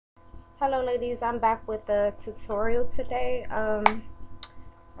Hello ladies, I'm back with the tutorial today.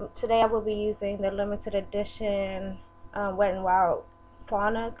 Today I will be using the limited edition Wet n Wild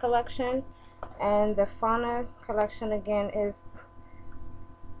Fauna collection, and the Fauna collection again is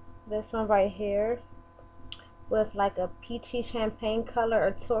this one right here with like a peachy champagne color,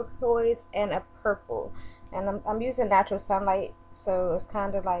 a turquoise, and a purple. And I'm using natural sunlight, so it's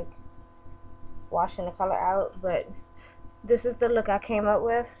kind of like washing the color out, but this is the look I came up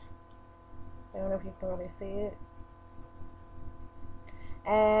with. I don't know if you can really see it.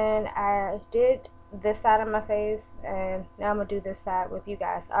 And I did this side of my face, and now I'm gonna do this side with you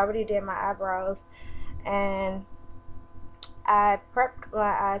guys. I already did my eyebrows, and I prepped my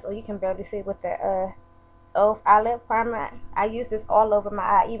eyes. Oh, you can barely see with the elf eyelid primer. I use this all over my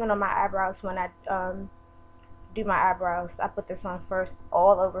eye, even on my eyebrows. When I do my eyebrows, I put this on first,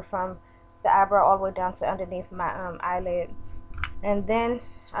 all over, from the eyebrow all the way down to underneath my eyelid, and then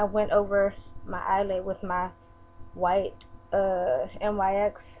I went over my eyelid with my white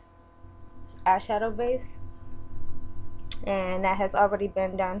NYX eyeshadow base, and that has already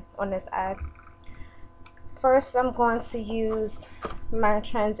been done on this eye. First, I'm going to use my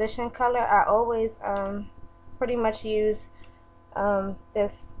transition color. I always pretty much use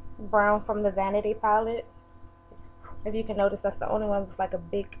this brown from the Vanity palette. If you can notice, that's the only one with like a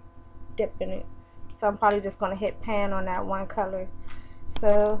big dip in it. So I'm probably just going to hit pan on that one color.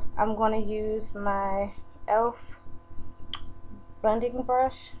 So I'm going to use my e.l.f. blending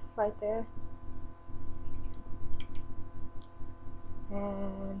brush right there,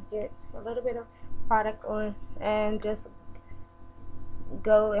 and get a little bit of product on, and just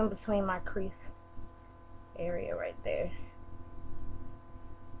go in between my crease area right there.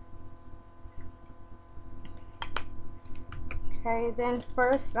 Okay, then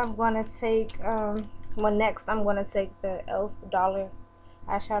first I'm going to take next I'm going to take the e.l.f. dollar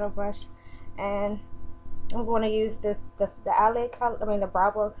eyeshadow brush, and I'm going to use the eyelid color, the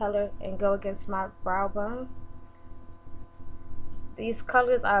brow bone color, and go against my brow bone. These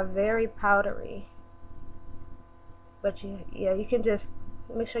colors are very powdery, but you can just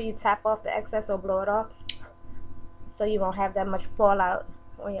make sure you tap off the excess or blow it off, so you won't have that much fallout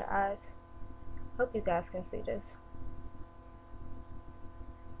on your eyes. Hope you guys can see this.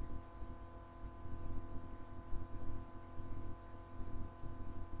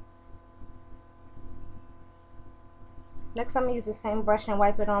 Next, I'm gonna use the same brush and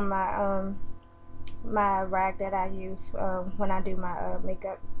wipe it on my my rag that I use when I do my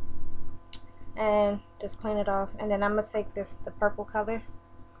makeup, and just clean it off. And then I'm gonna take the purple color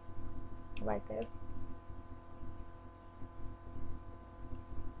right there,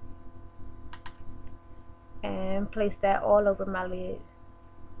 and place that all over my lid.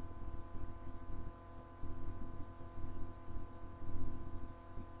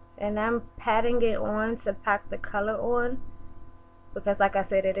 And I'm patting it on to pack the color on, because like I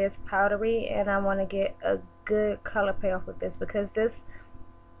said, it is powdery, and I want to get a good color payoff with this, because this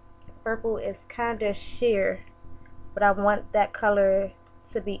purple is kind of sheer, but I want that color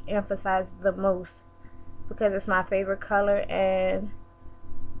to be emphasized the most, because it's my favorite color, and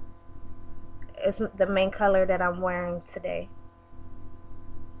it's the main color that I'm wearing today.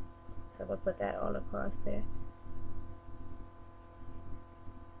 So we'll put that all across there,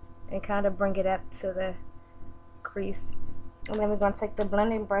 and kind of bring it up to the crease. And then we're going to take the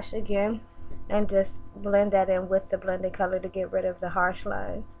blending brush again and just blend that in with the blending color to get rid of the harsh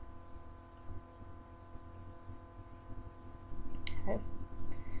lines. Okay.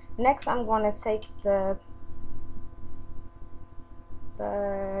 Next, I'm going to take the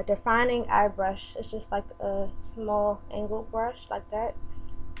defining eye brush. It's just like a small angle brush like that,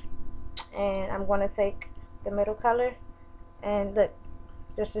 and I'm going to take the middle color, and look,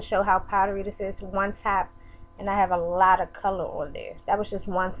 just to show how powdery this is, one tap and I have a lot of color on there. That was just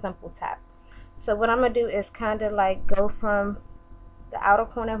one simple tap. So what I'm going to do is kind of like go from the outer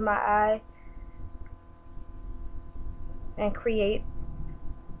corner of my eye and create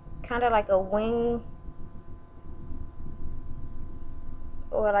kind of like a wing,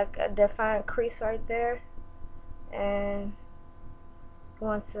 or like a defined crease right there, and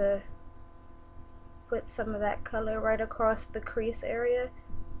want to put some of that color right across the crease area.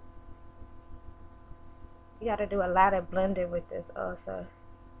 You got to do a lot of blending with this also,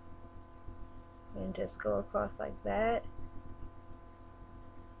 and just go across like that.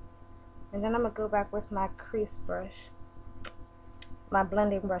 And then I'm going to go back with my crease brush, my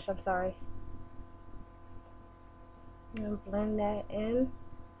blending brush, I'm sorry, and blend that in.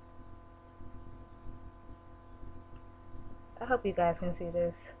 I hope you guys can see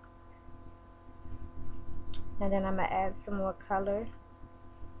this. And then I'm going to add some more color.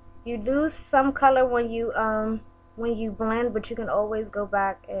 You lose some color when you blend, but you can always go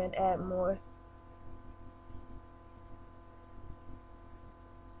back and add more.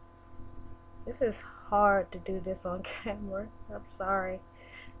 This is hard to do this on camera. I'm sorry.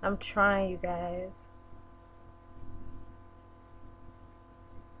 I'm trying, you guys.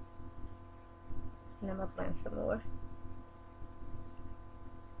 And I'm gonna blend some more.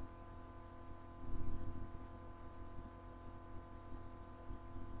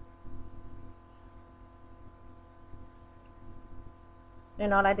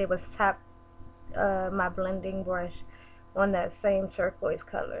 And all I did was tap my blending brush on that same turquoise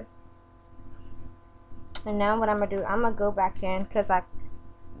color. And now what I'm gonna do, I'm gonna go back in because I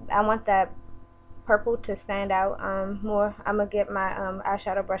want that purple to stand out more. I'm gonna get my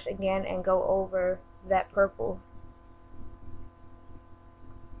eyeshadow brush again and go over that purple.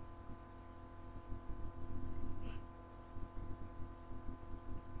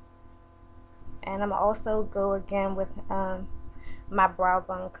 And I'm also go again with my brow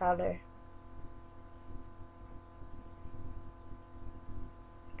bone color.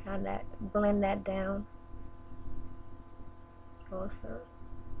 Kind of blend that down also.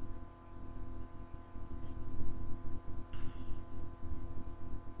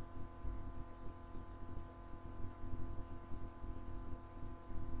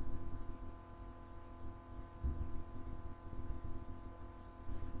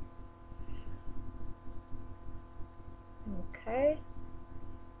 Okay.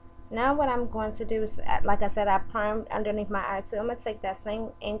 Now what I'm going to do is, like I said, I primed underneath my eye too. I'm going to take that same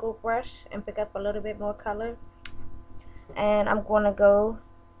angle brush and pick up a little bit more color. And I'm going to go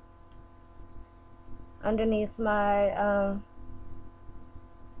underneath my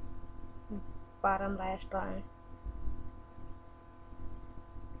bottom lash line.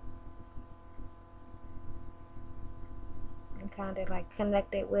 And kind of like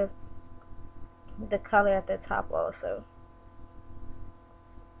connect it with the color at the top also.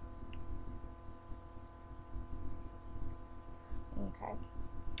 Okay.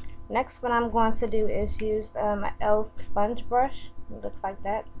 Next, what I'm going to do is use an e.l.f. sponge brush. It looks like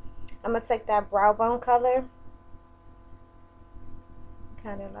that. I'm going to take that brow bone color,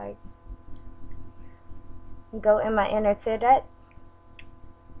 kind of like go in my inner tear duct,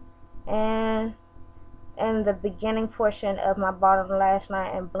 and in the beginning portion of my bottom lash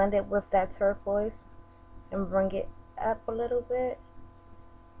line, and blend it with that turquoise and bring it up a little bit.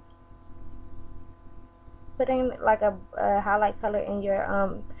 Putting like a highlight color in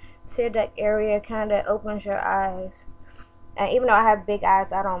your tear duct area kind of opens your eyes. And even though I have big eyes,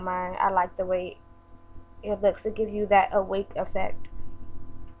 I don't mind. I like the way it looks. It gives you that awake effect.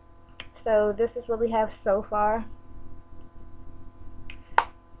 So this is what we have so far.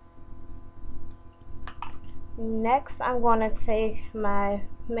 Next, I'm going to take my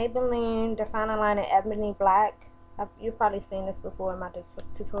Maybelline Definer Line in Ebony Black. You've probably seen this before in my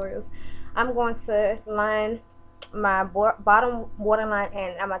tutorials. I'm going to line my bottom waterline,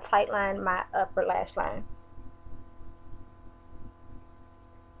 and I'm going to tight line my upper lash line.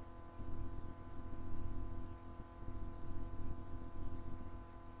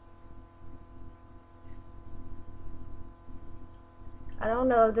 I don't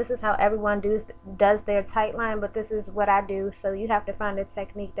know if this is how everyone does their tight line, but this is what I do. So you have to find a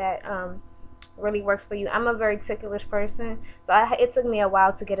technique that really works for you. I'm a very ticklish person, so it took me a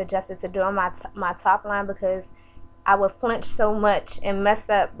while to get adjusted to doing my top line, because I would flinch so much and mess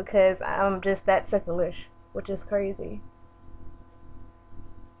up because I'm just that ticklish, which is crazy.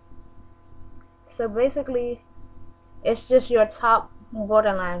 So basically, it's just your top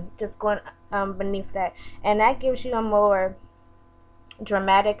borderline, just going beneath that, and that gives you a more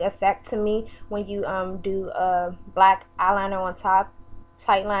dramatic effect to me when you do a black eyeliner on top,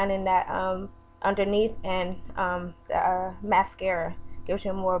 tight lining that underneath, and the mascara gives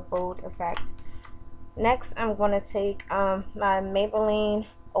you a more bold effect. Next, I'm going to take my Maybelline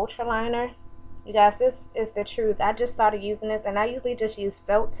Ultra Liner. You guys, this is the truth. I just started using this, and I usually just use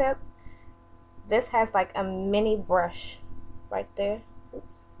felt tip. This has like a mini brush right there,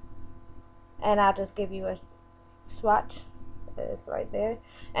 and I'll just give you a swatch. It's right there.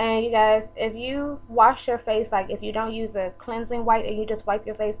 And you guys, if you wash your face, like if you don't use a cleansing wipe and you just wipe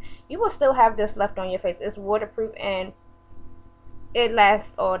your face, you will still have this left on your face. It's waterproof and it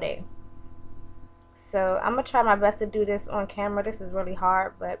lasts all day. So I'm gonna try my best to do this on camera. This is really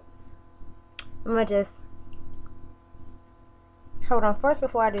hard, but I'm gonna just hold on. First,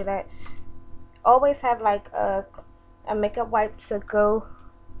 before I do that, always have like a makeup wipe to go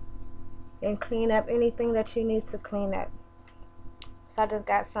and clean up anything that you need to clean up. So I just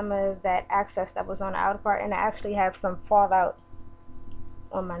got some of that excess that was on the outer part, and I actually have some fallout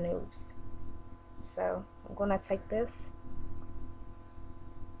on my nose. So I'm gonna take this.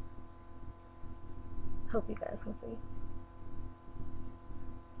 Hope you guys can see.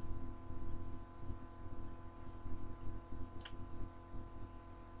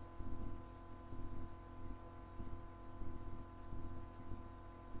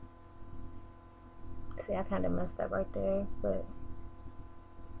 See, I kind of messed up right there, but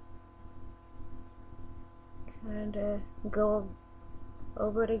kind of go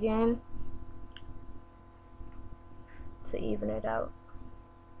over it again to even it out.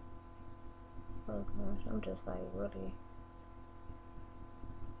 Oh gosh, I'm just like really.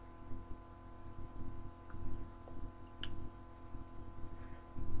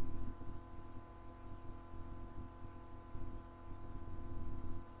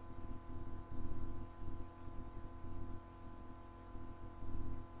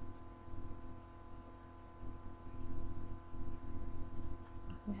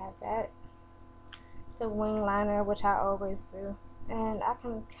 Have that, the wing liner, which I always do, and I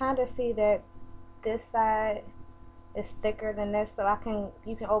can kind of see that this side is thicker than this, so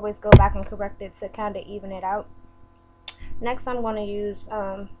you can always go back and correct it to kind of even it out. Next, I'm going to use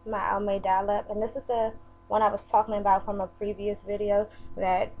my Almay Dial-Up, and this is the one I was talking about from a previous video,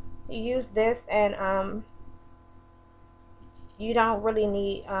 that you use this and you don't really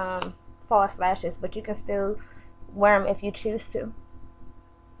need false lashes, but you can still wear them if you choose to.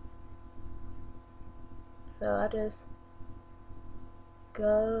 So I just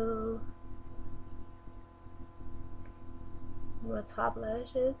go with top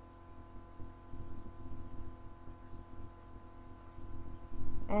lashes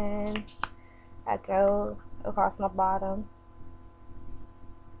and I go across my bottom.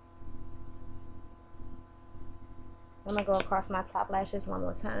 I'm gonna go across my top lashes one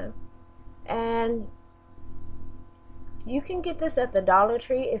more time. And you can get this at the Dollar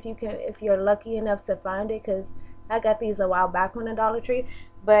Tree if you're lucky enough to find it, because I got these a while back from the Dollar Tree.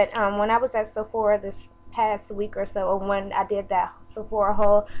 But when I was at Sephora this past week or so, or when I did that Sephora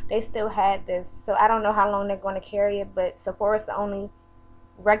haul, they still had this. So I don't know how long they're going to carry it, but Sephora is the only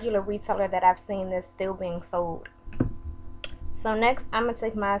regular retailer that I've seen this still being sold. So next, I'm gonna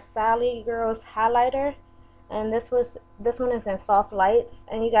take my Sally Girls highlighter, and this one is in soft lights.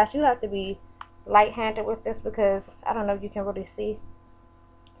 And you guys, you have to be light-handed with this, because I don't know if you can really see.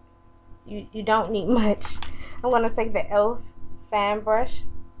 You don't need much. I'm gonna take the e.l.f. fan brush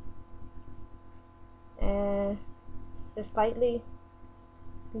and just lightly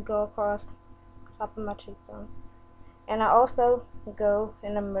go across top of my cheekbone, and I also go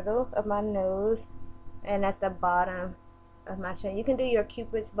in the middle of my nose and at the bottom of my chin. You can do your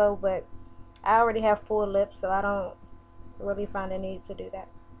cupid's bow, but I already have full lips, so I don't really find a need to do that.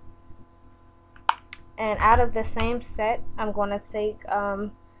 And out of the same set, I'm going to take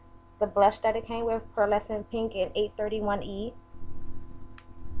the blush that it came with, Pearlescent Pink in 831E.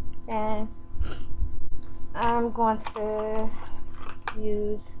 And I'm going to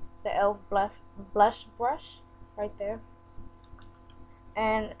use the e.l.f. blush brush right there.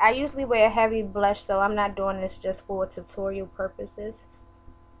 And I usually wear a heavy blush, so I'm not doing this just for tutorial purposes.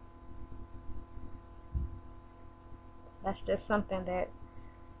 That's just something that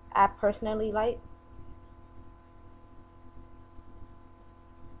I personally like.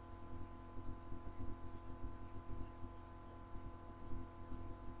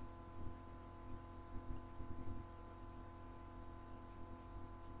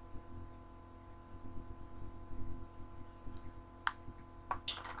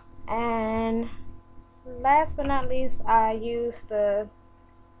 And last but not least, I use the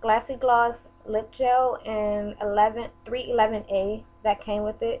Glassy Gloss lip gel in 311A that came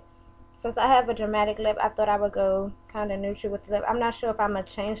with it. Since I have a dramatic lip, I thought I would go kind of neutral with the lip. I'm not sure if I'm going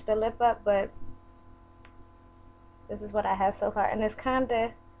to change the lip up, but this is what I have so far. And it's kind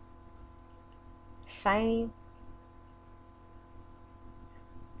of shiny,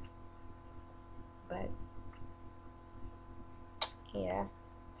 but yeah.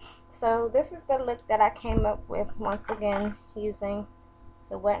 So this is the look that I came up with, once again using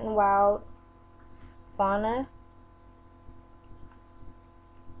the Wet n Wild Fauna.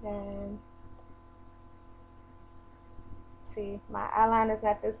 And see, my eyeliner's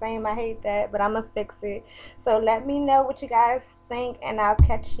not the same. I hate that, but I'm gonna fix it. So let me know what you guys think, and I'll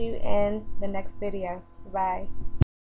catch you in the next video. Bye.